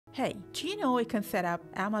Hey, do you know you can set up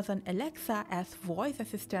Amazon Alexa as voice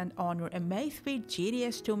assistant on your Amazfit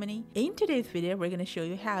GTS 2 Mini? In today's video, we're going to show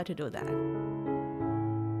you how to do that.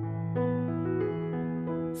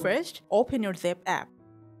 First, open your Zip app.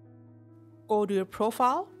 Go to your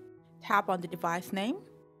profile, tap on the device name,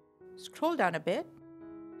 scroll down a bit,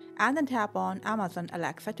 and then tap on Amazon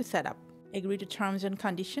Alexa to set up. Agree to terms and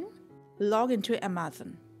conditions, log into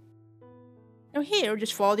Amazon. Now here,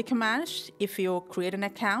 just follow the commands if you create an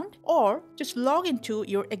account, or just log into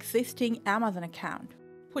your existing Amazon account.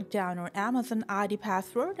 Put down your Amazon ID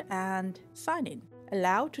password and sign in.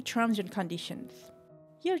 Allow to terms and conditions.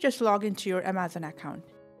 Here, just log into your Amazon account.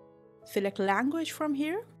 Select language from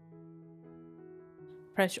here.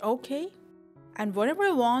 Press OK. And whenever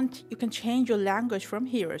you want, you can change your language from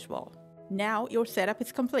here as well. Now your setup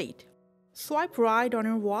is complete. Swipe right on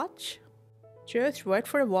your watch. Just wait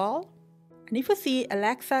for a while. And if you see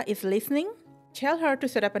Alexa is listening, tell her to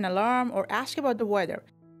set up an alarm or ask about the weather.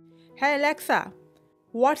 Hey Alexa,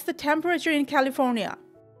 what's the temperature in California?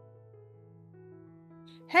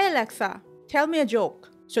 Hey Alexa, tell me a joke.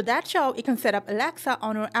 So that's how you can set up Alexa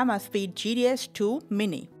on your Amazfit GTS 2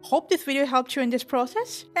 Mini. Hope this video helped you in this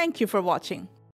process. Thank you for watching.